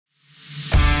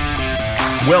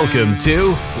Welcome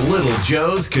to Little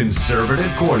Joe's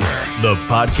Conservative Corner, the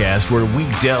podcast where we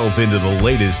delve into the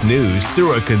latest news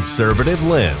through a conservative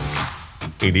lens.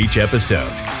 In each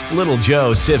episode, Little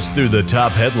Joe sifts through the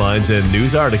top headlines and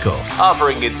news articles,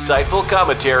 offering insightful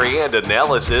commentary and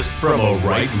analysis from a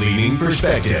right-leaning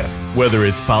perspective. Whether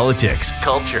it's politics,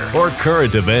 culture, or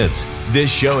current events,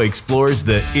 this show explores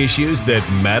the issues that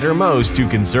matter most to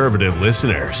conservative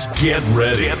listeners. Get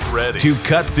ready to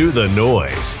cut through the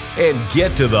noise and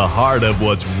get to the heart of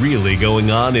what's really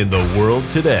going on in the world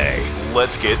today.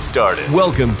 Let's get started.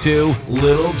 Welcome to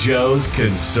Little Joe's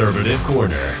Conservative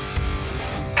Corner.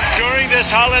 During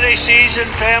this holiday season,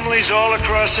 families all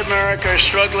across America are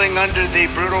struggling under the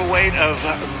brutal weight of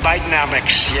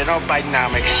Bidenomics. You know,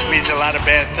 Bidenomics means a lot of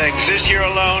bad things. This year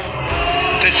alone,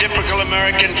 the typical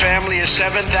American family is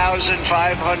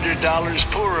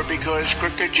 $7,500 poorer because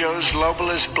Crooked Joe's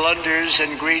globalist blunders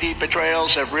and greedy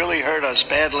betrayals have really hurt us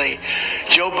badly.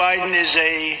 Joe Biden is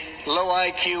a low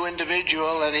IQ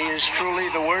individual, and he is truly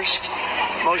the worst,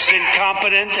 most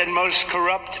incompetent, and most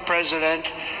corrupt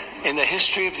president in the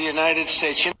history of the United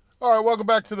States. All right, welcome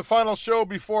back to the final show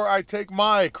before I take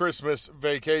my Christmas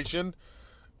vacation.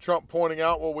 Trump pointing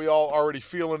out what we all already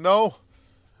feel and know.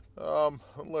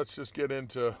 Let's just get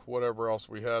into whatever else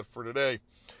we had for today.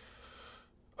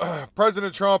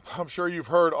 President Trump, I'm sure you've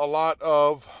heard a lot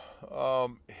of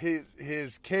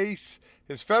his case.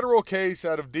 His federal case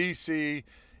out of D.C.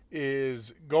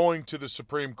 is going to the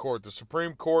Supreme Court. The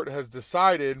Supreme Court has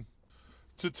decided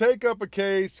to take up a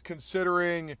case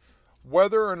considering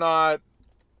whether or not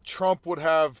Trump would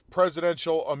have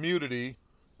presidential immunity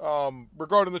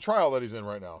regarding the trial that he's in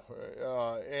right now.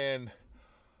 And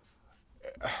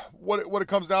what it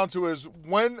comes down to is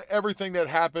when everything that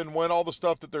happened, when all the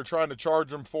stuff that they're trying to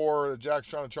charge him for, that Jack's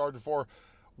trying to charge him for,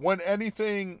 when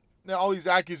anything, all these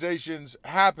accusations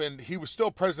happened, he was still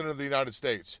president of the United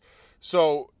States.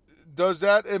 So does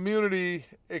that immunity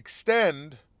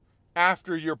extend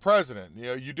after you're president? You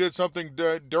know, you did something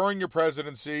during your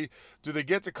presidency. Do they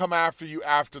get to come after you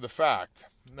after the fact?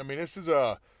 I mean,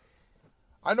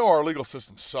 I know our legal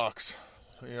system sucks,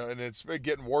 and it's been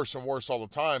getting worse and worse all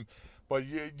the time. But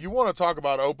you want to talk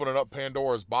about opening up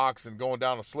Pandora's box and going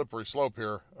down a slippery slope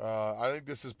here. I think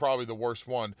this is probably the worst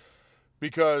one,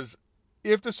 because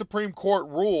if the Supreme Court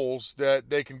rules that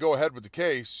they can go ahead with the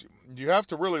case, you have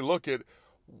to really look at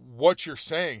what you're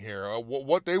saying here.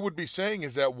 What they would be saying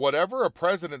is that whatever a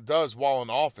president does while in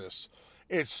office,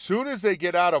 as soon as they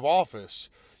get out of office,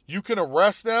 you can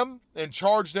arrest them and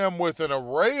charge them with an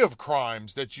array of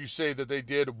crimes that you say that they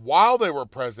did while they were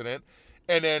president,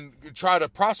 and then try to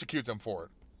prosecute them for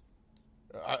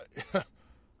it.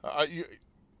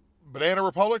 Banana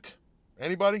Republic?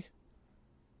 Anybody?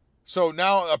 So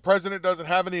now a president doesn't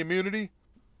have any immunity?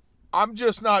 I'm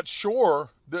just not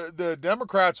sure the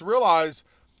Democrats realize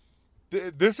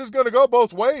this is going to go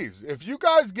both ways. If you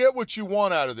guys get what you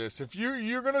want out of this, if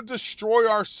you're going to destroy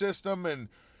our system and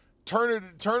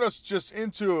turn us just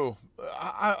into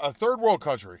a third world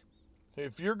country,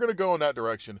 if you're going to go in that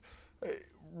direction,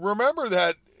 remember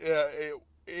that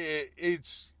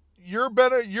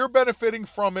you're benefiting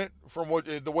from it from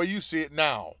the way you see it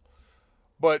now,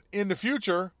 but in the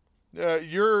future,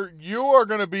 you are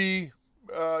going to be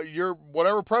your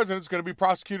whatever president's going to be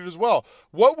prosecuted as well.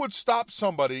 What would stop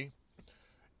somebody?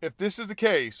 If this is the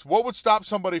case, what would stop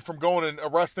somebody from going and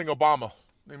arresting Obama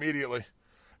immediately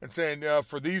and saying,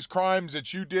 for these crimes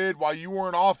that you did while you were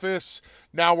in office,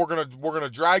 now we're gonna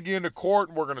drag you into court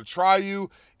and we're gonna try you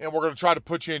and we're gonna try to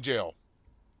put you in jail?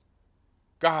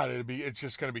 God, it's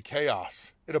just gonna be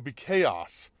chaos. It'll be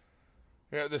chaos.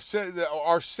 Yeah,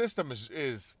 our system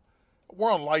is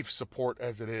we're on life support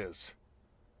as it is.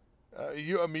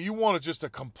 You want just a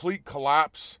complete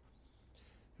collapse.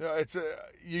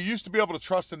 You used to be able to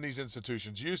trust in these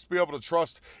institutions. You used to be able to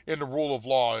trust in the rule of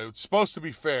law. It's supposed to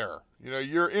be fair.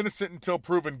 You're innocent until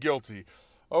proven guilty.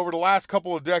 Over the last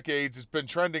couple of decades, it's been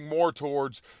trending more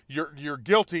towards you're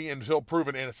guilty until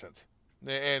proven innocent.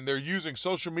 And they're using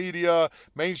social media,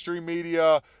 mainstream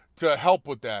media to help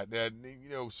with that. And,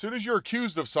 as soon as you're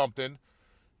accused of something,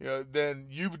 then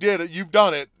you did it, you've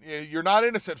done it. You're not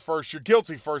innocent first, you're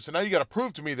guilty first, and now you got to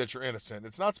prove to me that you're innocent.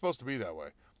 It's not supposed to be that way.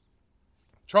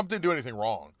 Trump didn't do anything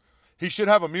wrong. He should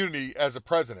have immunity as a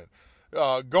president.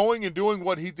 Going and doing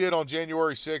what he did on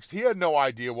January 6th, he had no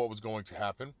idea what was going to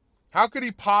happen. How could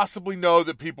he possibly know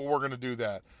that people were going to do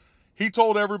that? He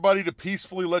told everybody to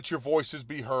peacefully let your voices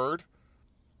be heard.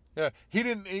 Yeah, he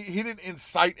didn't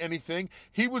incite anything.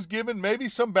 He was given maybe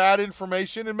some bad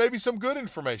information and maybe some good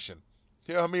information.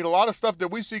 Yeah, I mean, a lot of stuff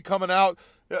that we see coming out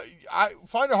I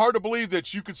find it hard to believe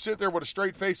that you could sit there with a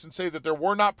straight face and say that there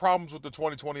were not problems with the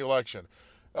 2020 election.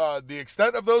 The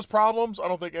extent of those problems, I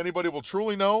don't think anybody will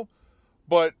truly know,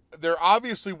 but there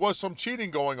obviously was some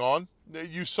cheating going on.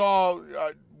 You saw,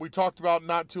 we talked about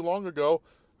not too long ago,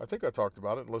 I think I talked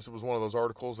about it, unless it was one of those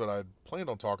articles that I planned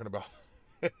on talking about.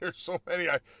 There's so many,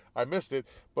 I missed it,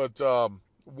 but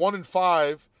 1 in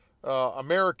 5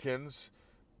 Americans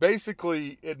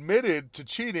basically admitted to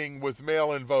cheating with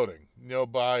mail-in voting,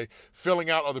 by filling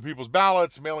out other people's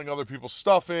ballots, mailing other people's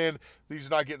stuff in, these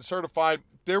not getting certified.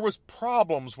 There was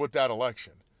problems with that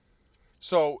election.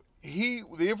 So the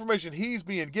information he's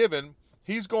being given,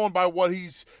 he's going by what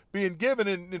he's being given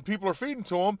and people are feeding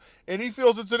to him, and he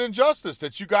feels it's an injustice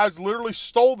that you guys literally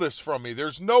stole this from me.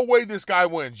 There's no way this guy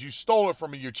wins. You stole it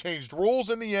from me. You changed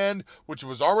rules in the end, which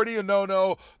was already a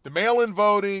no-no. The mail-in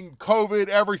voting, COVID,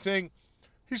 everything.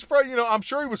 I'm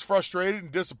sure he was frustrated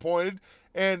and disappointed.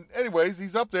 And anyways,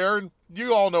 he's up there, and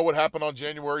you all know what happened on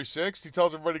January 6th. He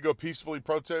tells everybody to go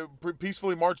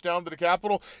peacefully march down to the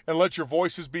Capitol and let your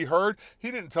voices be heard.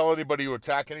 He didn't tell anybody to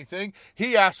attack anything.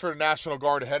 He asked for the National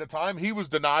Guard ahead of time. He was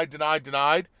denied.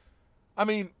 I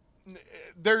mean,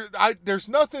 there's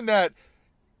nothing that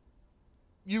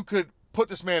you could put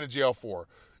this man in jail for.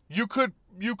 You could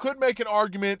make an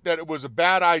argument that it was a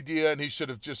bad idea and he should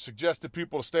have just suggested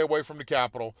people to stay away from the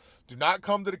Capitol. Do not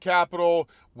come to the Capitol.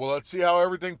 Well, let's see how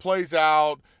everything plays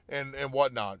out and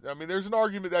whatnot. I mean, there's an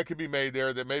argument that could be made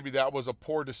there that maybe that was a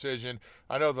poor decision.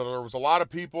 I know that there was a lot of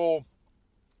people,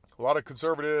 a lot of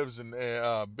conservatives and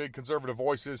big conservative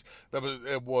voices that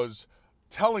were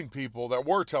telling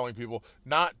people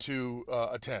not to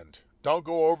attend. Don't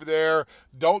go over there.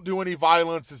 Don't do any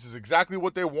violence. This is exactly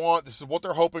what they want. This is what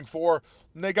they're hoping for.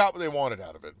 And they got what they wanted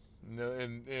out of it.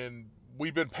 And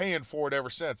we've been paying for it ever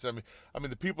since. I mean,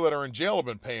 the people that are in jail have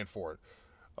been paying for it.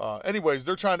 Anyways,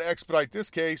 they're trying to expedite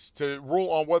this case to rule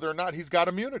on whether or not he's got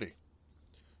immunity.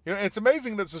 It's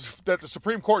amazing that the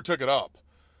Supreme Court took it up.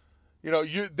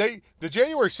 The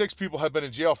January 6 people have been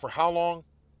in jail for how long?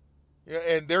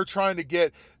 And they're trying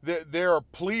to they're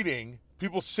pleading.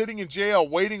 People sitting in jail,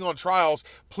 waiting on trials,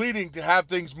 pleading to have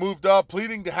things moved up,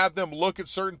 pleading to have them look at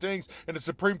certain things, and the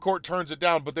Supreme Court turns it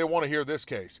down, but they want to hear this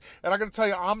case. And I got to tell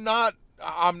you, I'm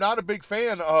not a big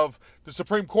fan of the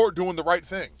Supreme Court doing the right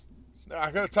thing. I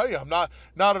got to tell you, I'm not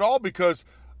at all, because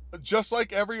just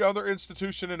like every other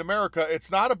institution in America,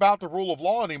 it's not about the rule of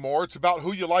law anymore. It's about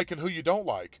who you like and who you don't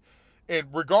like. And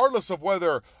regardless of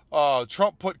whether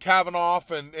Trump put Kavanaugh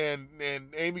and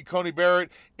Amy Coney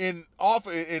Barrett in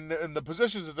the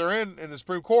positions that they're in the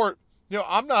Supreme Court,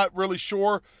 I'm not really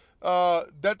sure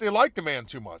that they like the man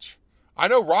too much. I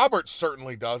know Roberts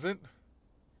certainly doesn't.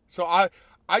 So I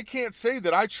can't say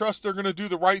that I trust they're going to do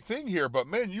the right thing here. But,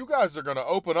 man, you guys are going to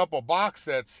open up a box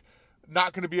that's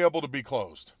not going to be able to be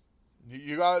closed.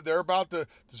 They're about the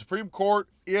Supreme Court,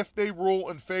 if they rule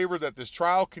in favor that this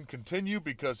trial can continue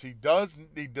because he does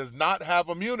not have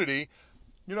immunity,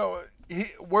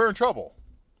 we're in trouble.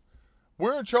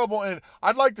 We're in trouble, and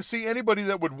I'd like to see anybody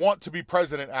that would want to be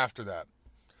president after that.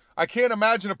 I can't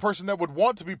imagine a person that would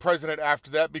want to be president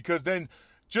after that, because then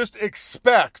just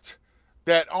expect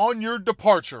that on your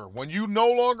departure, when you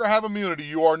no longer have immunity,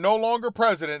 you are no longer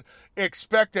president,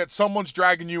 expect that someone's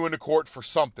dragging you into court for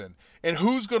something. And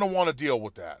who's going to want to deal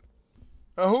with that?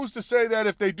 Now, who's to say that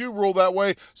if they do rule that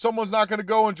way, someone's not going to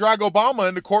go and drag Obama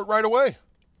into court right away?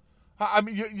 I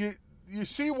mean, you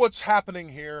see what's happening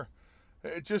here.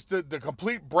 It's just the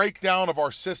complete breakdown of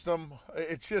our system.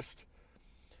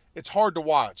 It's hard to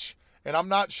watch. And I'm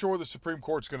not sure the Supreme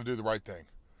Court's going to do the right thing.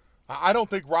 I don't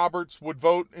think Roberts would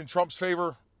vote in Trump's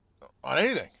favor on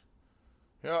anything.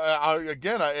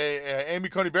 Amy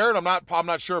Coney Barrett, I'm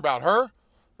not sure about her.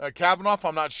 Kavanaugh,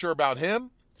 I'm not sure about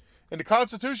him. In the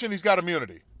Constitution, he's got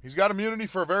immunity. He's got immunity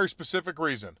for a very specific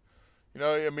reason.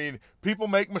 People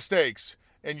make mistakes,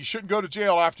 and you shouldn't go to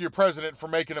jail after you're president for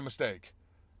making a mistake.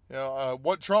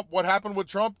 What happened with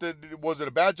Trump? Was it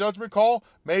a bad judgment call?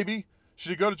 Maybe.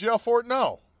 Should he go to jail for it?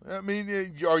 No. I mean,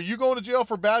 are you going to jail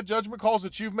for bad judgment calls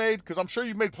that you've made? Because I'm sure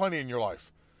you've made plenty in your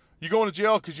life. You going to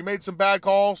jail because you made some bad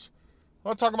calls? I'm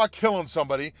not talking about killing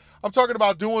somebody. I'm talking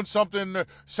about doing something,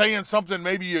 saying something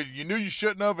maybe you knew you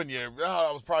shouldn't have, and that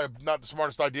was probably not the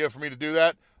smartest idea for me to do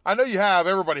that. I know you have.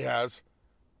 Everybody has.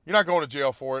 You're not going to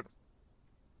jail for it.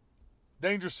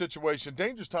 Dangerous situation.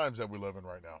 Dangerous times that we live in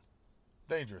right now.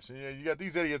 Dangerous. You got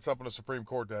these idiots up in the Supreme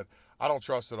Court that I don't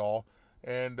trust at all.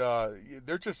 And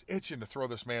they're just itching to throw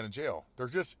this man in jail. They're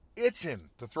just itching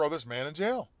to throw this man in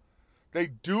jail. They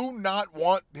do not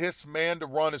want this man to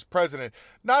run as president.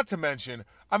 Not to mention,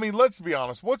 let's be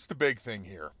honest, what's the big thing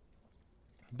here?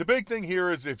 The big thing here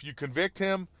is if you convict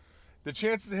him, the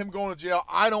chances of him going to jail,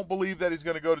 I don't believe that he's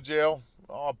going to go to jail.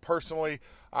 Personally,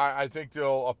 I think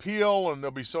they'll appeal, and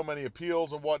there'll be so many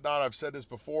appeals and whatnot. I've said this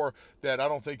before, that I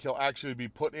don't think he'll actually be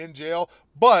put in jail.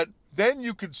 But then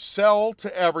you could sell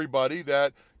to everybody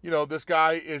that, this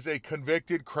guy is a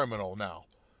convicted criminal now.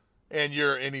 And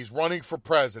he's running for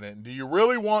president. And do you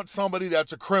really want somebody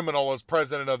that's a criminal as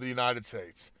president of the United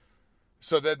States?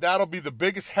 So that'll be the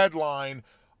biggest headline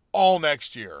all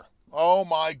next year. Oh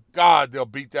my God, they'll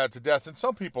beat that to death. And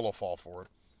some people will fall for it.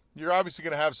 You're obviously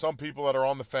going to have some people that are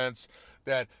on the fence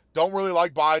that don't really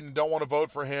like Biden, don't want to vote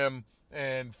for him,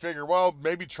 and figure, well,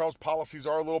 maybe Trump's policies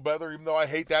are a little better, even though I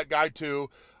hate that guy too,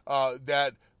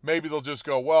 that maybe they'll just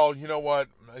go, well, you know what,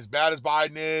 as bad as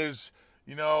Biden is,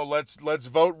 let's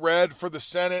vote red for the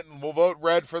Senate, and we'll vote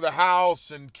red for the House,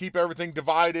 and keep everything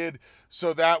divided,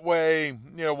 so that way,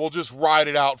 we'll just ride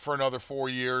it out for another 4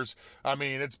 years. I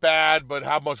mean, it's bad, but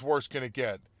how much worse can it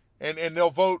get? And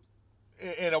they'll vote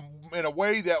in a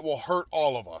way that will hurt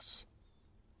all of us.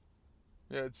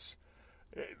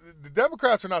 The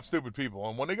Democrats are not stupid people,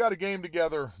 and when they got a game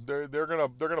together, they're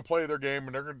gonna play their game,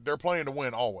 and they're playing to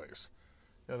win always.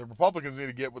 The Republicans need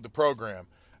to get with the program.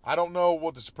 I don't know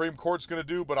what the Supreme Court's going to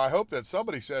do, but I hope that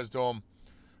somebody says to them,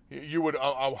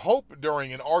 I hope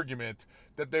during an argument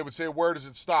that they would say, where does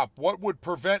it stop? What would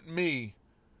prevent me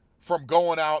from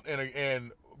going out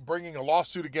and bringing a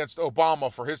lawsuit against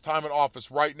Obama for his time in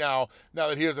office right now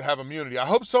that he doesn't have immunity? I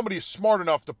hope somebody is smart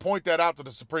enough to point that out to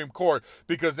the Supreme Court,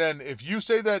 because then if you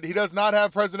say that he does not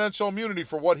have presidential immunity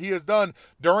for what he has done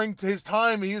during his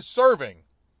time he is serving,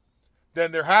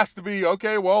 then there has to be,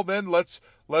 okay, well then let's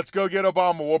go get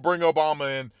Obama. We'll bring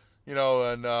Obama in,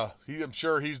 and I'm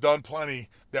sure he's done plenty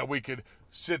that we could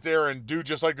sit there and do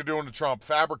just like they're doing to Trump,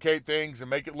 fabricate things and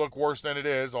make it look worse than it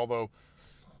is, although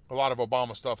a lot of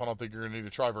Obama stuff, I don't think you're going to need to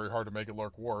try very hard to make it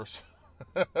look worse.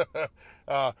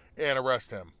 And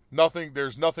arrest him.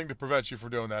 There's nothing to prevent you from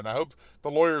doing that. And I hope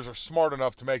the lawyers are smart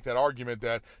enough to make that argument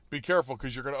that be careful,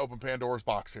 because you're going to open Pandora's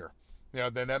box here.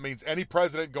 Then that means any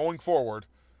president going forward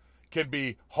can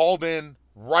be hauled in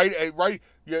right.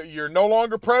 You're no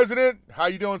longer president. How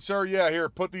you doing, sir? Yeah, here,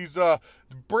 put these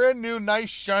brand new, nice,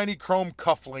 shiny chrome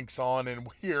cufflinks on, and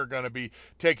we are going to be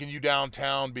taking you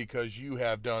downtown because you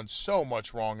have done so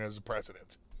much wrong as a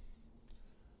president.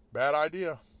 Bad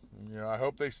idea. I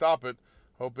hope they stop it.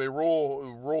 Hope they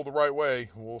rule the right way.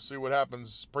 We'll see what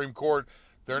happens. Supreme Court,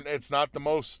 it's not the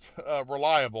most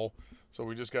reliable, so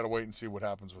we just got to wait and see what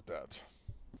happens with that.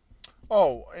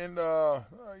 Oh, and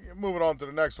moving on to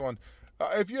the next one.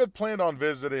 If you had planned on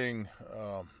visiting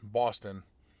Boston,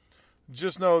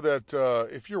 just know that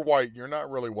if you're white, you're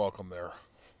not really welcome there.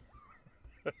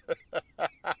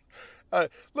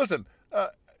 Listen,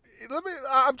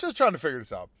 I'm just trying to figure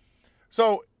this out.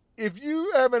 So, if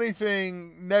you have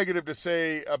anything negative to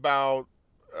say about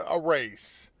a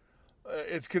race,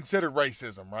 it's considered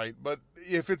racism, right? But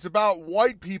if it's about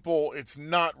white people, it's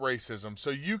not racism. So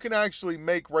you can actually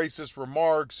make racist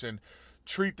remarks and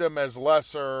treat them as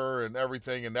lesser and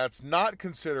everything, and that's not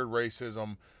considered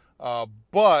racism.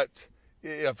 But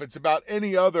if it's about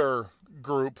any other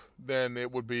group, then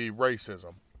it would be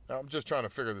racism. Now, I'm just trying to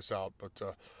figure this out.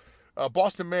 But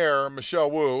Boston Mayor Michelle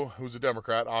Wu, who's a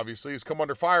Democrat, obviously, has come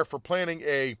under fire for planning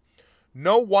a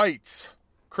no whites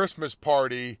Christmas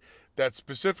party that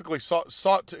specifically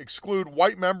sought to exclude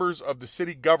white members of the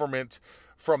city government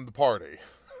from the party.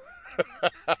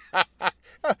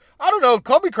 I don't know,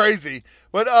 call me crazy,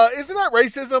 but isn't that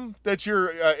racism that you're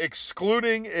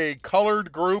excluding a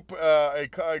colored group,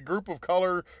 a group of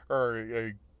color, or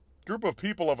a group of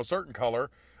people of a certain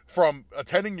color from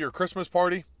attending your Christmas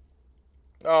party?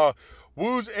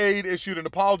 Wu's aide issued an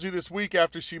apology this week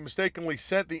after she mistakenly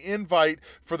sent the invite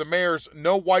for the mayor's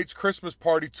No Whites Christmas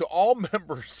party to all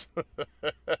members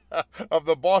of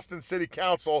the Boston City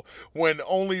Council, when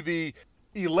only the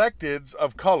electeds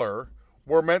of color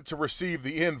were meant to receive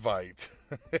the invite.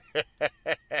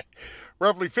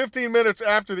 Roughly 15 minutes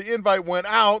after the invite went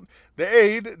out, the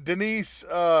aide, Denise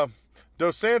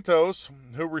Dos Santos,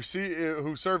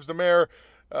 who serves the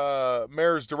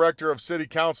mayor's director of city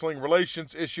counseling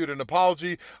relations, issued an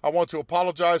apology. I want to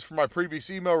apologize for my previous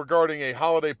email regarding a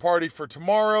holiday party for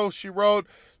tomorrow, she wrote.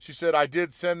 She said, I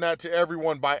did send that to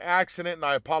everyone by accident, and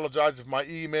I apologize if my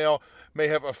email may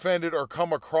have offended or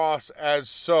come across as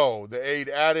so. The aide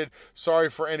added,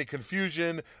 sorry for any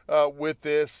confusion with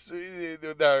this,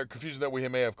 the confusion that we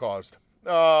may have caused.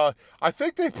 I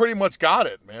think they pretty much got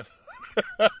it, man.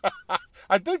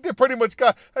 I think they pretty much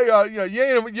got, hey, you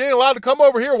ain't allowed to come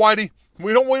over here, Whitey.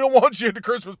 We don't want you at the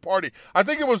Christmas party. I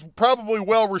think it was probably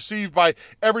well received by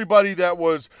everybody that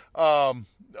was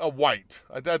white.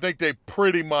 I think they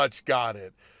pretty much got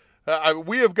it.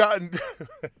 We have gotten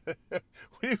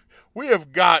we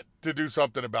have got to do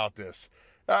something about this.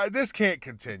 This can't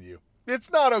continue.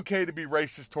 It's not okay to be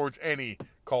racist towards any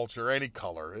culture, any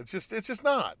color. It's just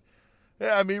not.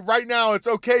 Yeah, I mean, right now it's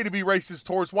okay to be racist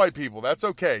towards white people. That's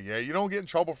okay. Yeah, you don't get in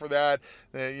trouble for that.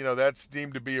 That's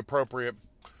deemed to be appropriate.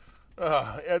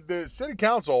 The city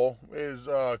council is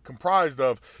comprised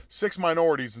of 6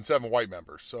 minorities and 7 white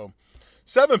members. So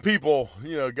 7 people,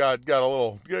 got a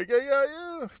little,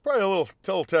 probably a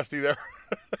little testy there.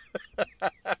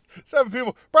 7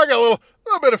 people probably got a little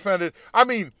bit offended. I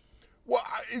mean, well,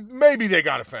 maybe they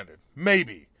got offended.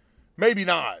 Maybe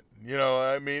not.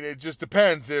 I mean, it just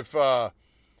depends if they're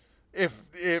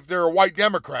a white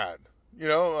Democrat.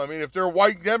 If they're a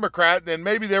white Democrat, then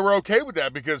maybe they were okay with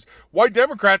that because white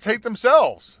Democrats hate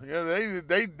themselves.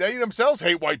 They themselves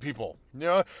hate white people.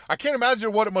 I can't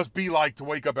imagine what it must be like to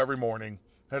wake up every morning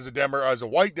as a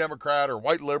white Democrat or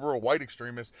white liberal, white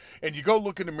extremist, and you go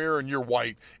look in the mirror and you're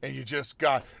white and you just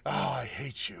got, I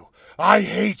hate you. I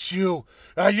hate you.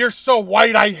 You're so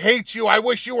white. I hate you. I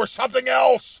wish you were something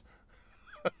else.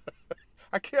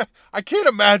 I can't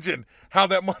imagine how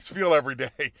that must feel every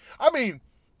day. I mean,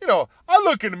 I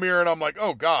look in the mirror and I'm like,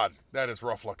 oh God, that is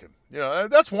rough looking.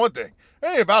 That's one thing. It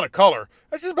ain't about a color.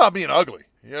 It's just about being ugly.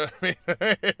 You know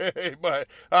what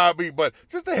I mean? But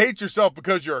just to hate yourself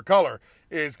because you're a color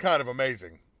is kind of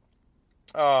amazing.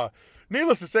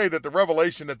 Needless to say that the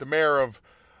revelation that the mayor of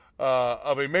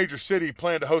a major city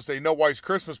planned to host a no whites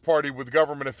Christmas party with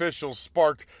government officials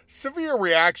sparked severe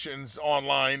reactions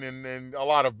online and a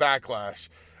lot of backlash.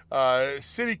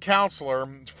 City councilor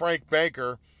Frank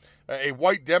Banker, a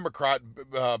white Democrat,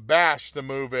 bashed the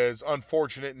move as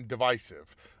unfortunate and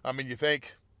divisive. I mean, do you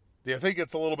think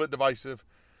it's a little bit divisive?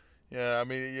 Yeah, I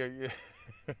mean,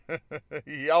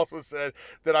 he also said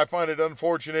that I find it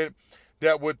unfortunate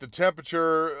that with the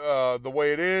temperature the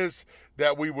way it is,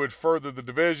 that we would further the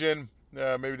division.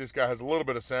 Maybe this guy has a little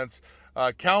bit of sense.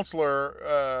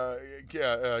 Counselor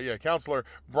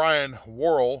Brian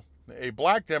Worrell, a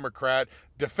black Democrat,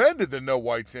 defended the no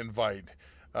whites invite.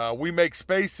 We make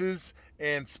spaces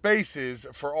and spaces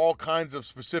for all kinds of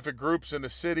specific groups in the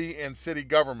city and city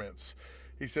governments.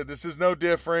 He said this is no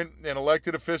different, and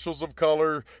elected officials of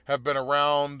color have been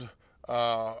around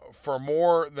for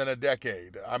more than a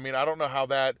decade. I mean, I don't know how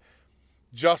that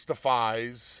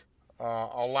justifies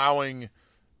allowing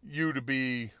you to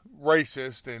be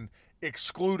racist and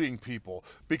excluding people.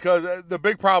 Because the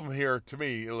big problem here, to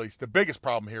me at least, the biggest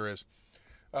problem here is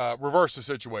reverse the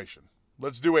situation.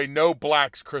 Let's do a no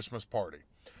blacks Christmas party.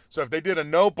 So if they did a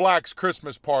no blacks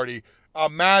Christmas party,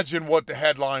 imagine what the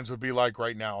headlines would be like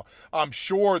right now. I'm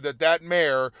sure that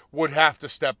mayor would have to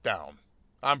step down.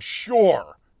 I'm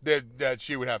sure that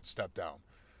she would have to step down.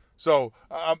 So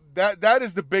that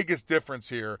is the biggest difference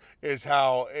here, is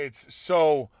how it's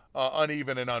so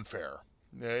uneven and unfair.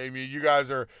 I mean, you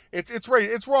guys are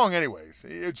it's wrong anyways.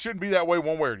 It shouldn't be that way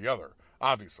one way or the other,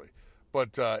 obviously.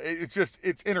 But it's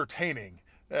entertaining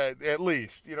at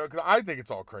least, because I think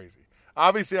it's all crazy.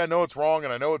 Obviously, I know it's wrong,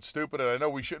 and I know it's stupid, and I know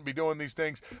we shouldn't be doing these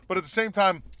things. But at the same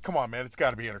time, come on, man, it's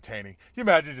got to be entertaining. You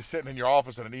imagine just sitting in your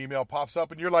office and an email pops up,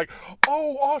 and you're like,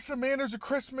 "Oh, awesome, man! There's a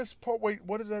Christmas party. Wait,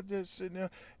 what is that? This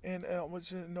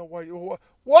what's it? No white? What?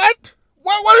 What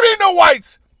do you mean no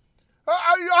whites?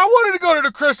 I wanted to go to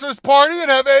the Christmas party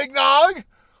and have eggnog."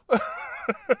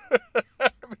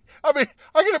 I mean,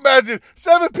 I can imagine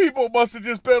 7 people must have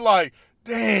just been like,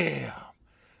 "Damn,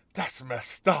 that's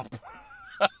messed up."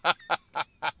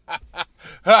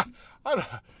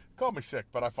 Call me sick,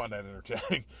 but I find that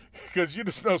entertaining because you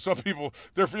just know some people,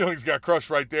 their feelings got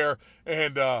crushed right there,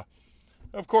 and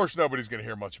of course nobody's going to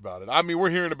hear much about it. I mean,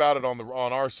 we're hearing about it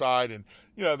on our side, and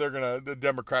the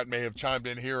Democrat may have chimed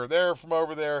in here or there from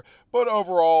over there, but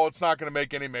overall it's not going to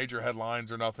make any major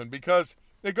headlines or nothing because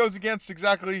it goes against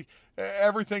exactly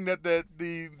everything that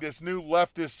this new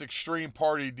leftist extreme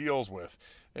party deals with.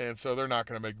 And so they're not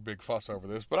going to make a big fuss over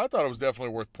this. But I thought it was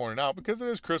definitely worth pointing out because it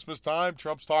is Christmas time.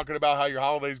 Trump's talking about how your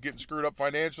holiday's getting screwed up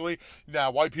financially.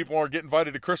 Now, white people aren't getting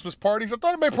invited to Christmas parties. I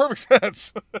thought it made perfect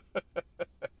sense.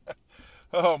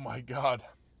 Oh, my God.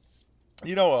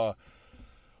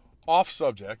 Off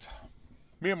subject,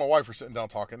 me and my wife were sitting down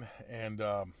talking, and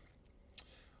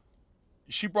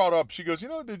she brought up, she goes,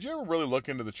 did you ever really look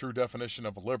into the true definition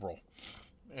of a liberal?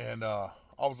 And I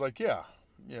was like, yeah.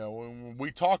 When we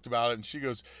talked about it, and she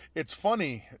goes, it's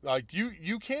funny, like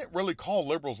you can't really call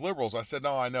liberals. I said,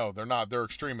 no, I know they're not. They're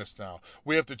extremists now.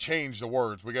 We have to change the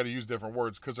words. We got to use different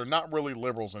words because they're not really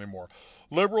liberals anymore.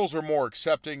 Liberals are more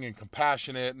accepting and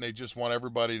compassionate, and they just want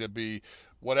everybody to be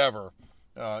whatever.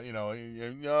 They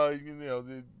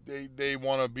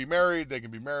want to be married. They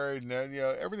can be married, and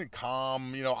everything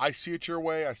calm. I see it your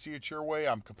way. I see it your way.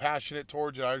 I'm compassionate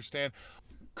towards you. I understand.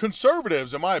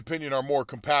 Conservatives, in my opinion, are more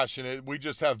compassionate. We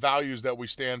just have values that we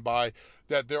stand by.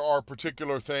 That there are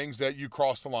particular things that you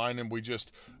cross the line, and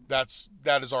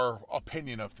that is our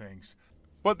opinion of things.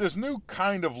 But this new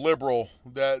kind of liberal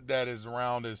that is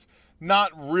around is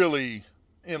not really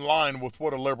in line with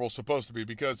what a liberal is supposed to be,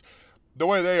 because the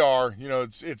way they are,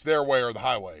 it's their way or the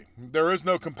highway. There is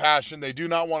no compassion. They do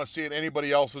not want to see it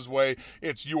anybody else's way.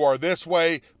 It's you are this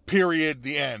way, period,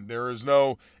 the end. There is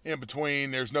no in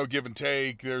between. There's no give and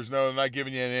take. There's no not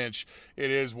giving you an inch.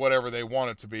 It is whatever they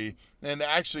want it to be. And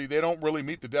actually, they don't really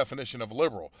meet the definition of a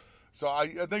liberal. So I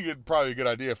think it'd probably be a good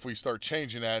idea if we start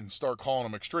changing that and start calling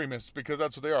them extremists, because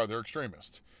that's what they are. They're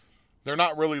extremists. They're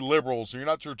not really liberals. You're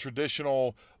not your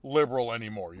traditional liberal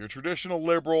anymore. Your traditional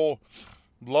liberal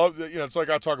it's like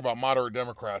I talk about moderate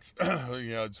Democrats.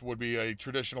 It would be a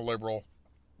traditional liberal.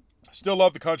 Still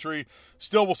love the country.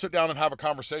 Still will sit down and have a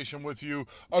conversation with you.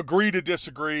 Agree to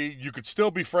disagree. You could still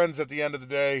be friends at the end of the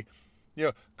day.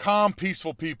 Calm,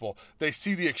 peaceful people. They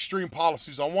see the extreme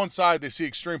policies on one side. They see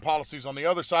extreme policies on the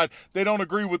other side. They don't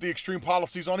agree with the extreme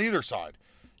policies on either side.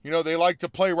 They like to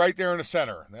play right there in the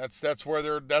center. That's where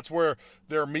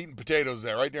their meat and potatoes is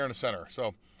there, right there in the center.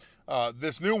 So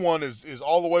this new one is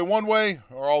all the way one way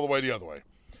or all the way the other way.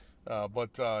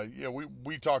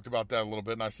 We talked about that a little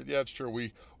bit, and I said, yeah, it's true.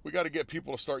 We got to get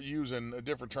people to start using a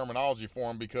different terminology for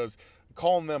them, because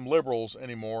calling them liberals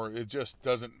anymore, it just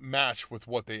doesn't match with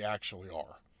what they actually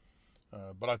are.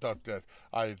 But I thought that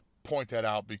I'd point that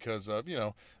out because of,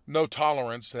 no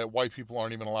tolerance that white people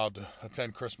aren't even allowed to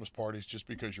attend Christmas parties just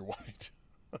because you're white.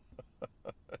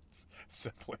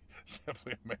 Simply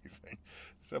amazing.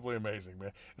 Simply amazing,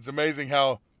 man. It's amazing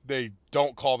how they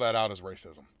don't call that out as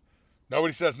racism.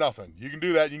 Nobody says nothing. You can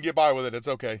do that. You can get by with it. It's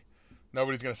okay.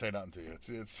 Nobody's going to say nothing to you.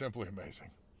 It's simply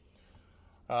amazing.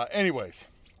 Anyways,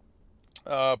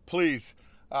 please,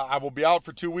 I will be out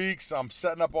for 2 weeks. I'm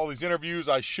setting up all these interviews.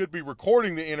 I should be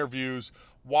recording the interviews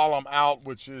while I'm out,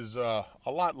 which is a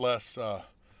lot less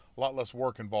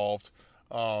work involved.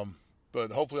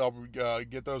 But hopefully I'll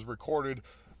get those recorded,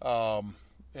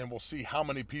 and we'll see how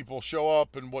many people show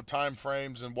up and what time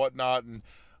frames and whatnot. And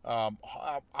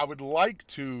I would like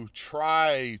to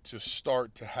try to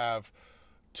start to have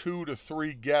 2 to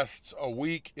 3 guests a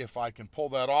week if I can pull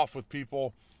that off with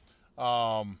people.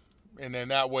 And then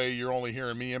that way you're only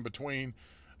hearing me in between,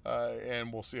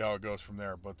 and we'll see how it goes from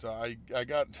there. But I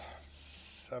got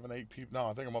 7, 8 people. No,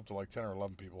 I think I'm up to like 10 or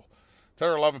 11 people. 10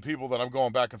 or 11 people that I'm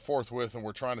going back and forth with, and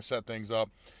we're trying to set things up.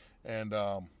 And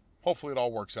hopefully it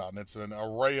all works out. And it's an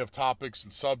array of topics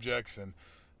and subjects, and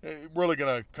really we're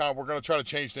going to try to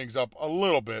change things up a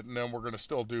little bit, and then we're going to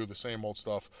still do the same old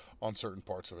stuff on certain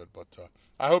parts of it. But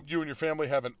I hope you and your family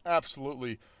have an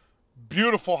absolutely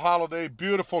beautiful holiday,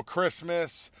 beautiful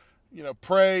Christmas.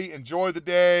 Pray, enjoy the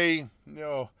day.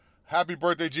 Happy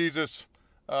birthday, Jesus.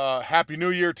 Happy New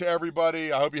Year to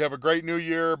everybody. I hope you have a great New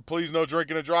Year. Please, no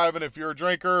drinking and driving. If you're a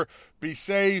drinker, be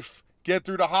safe. Get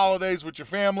through the holidays with your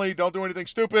family. Don't do anything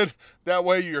stupid. That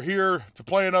way you're here to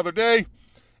play another day.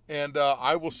 And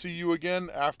I will see you again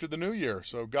after the New Year.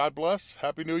 So God bless.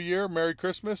 Happy New Year. Merry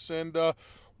Christmas. And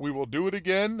we will do it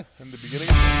again in the beginning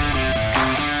of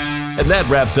And that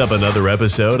wraps up another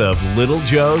episode of Little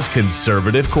Joe's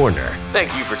Conservative Corner.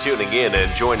 Thank you for tuning in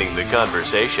and joining the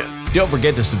conversation. Don't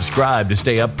forget to subscribe to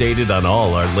stay updated on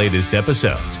all our latest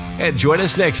episodes. And join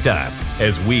us next time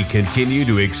as we continue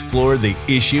to explore the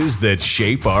issues that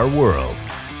shape our world.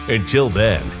 Until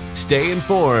then, stay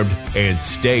informed and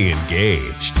stay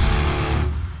engaged.